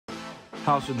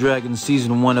House of Dragons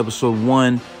Season 1, Episode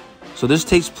 1. So this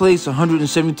takes place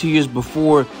 172 years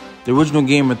before the original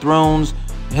Game of Thrones.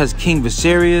 It has King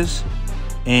Viserys,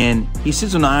 and he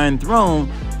sits on the Iron Throne,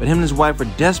 but him and his wife are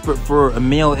desperate for a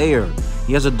male heir.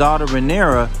 He has a daughter,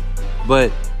 Rhaenyra,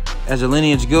 but as the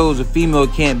lineage goes, a female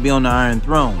can't be on the Iron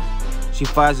Throne. She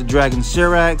fights the dragon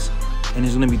Syrax, and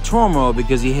there's going to be turmoil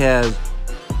because he's an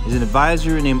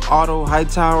advisor named Otto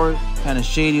Hightower, kind of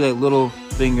shady like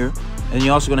Littlefinger. And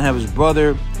you're also going to have his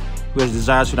brother, who has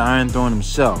desires for the Iron Throne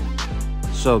himself.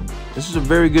 So this is a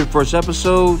very good first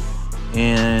episode,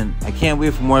 and I can't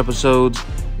wait for more episodes.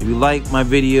 If you like my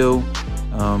video,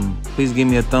 please give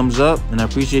me a thumbs up, and I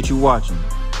appreciate you watching.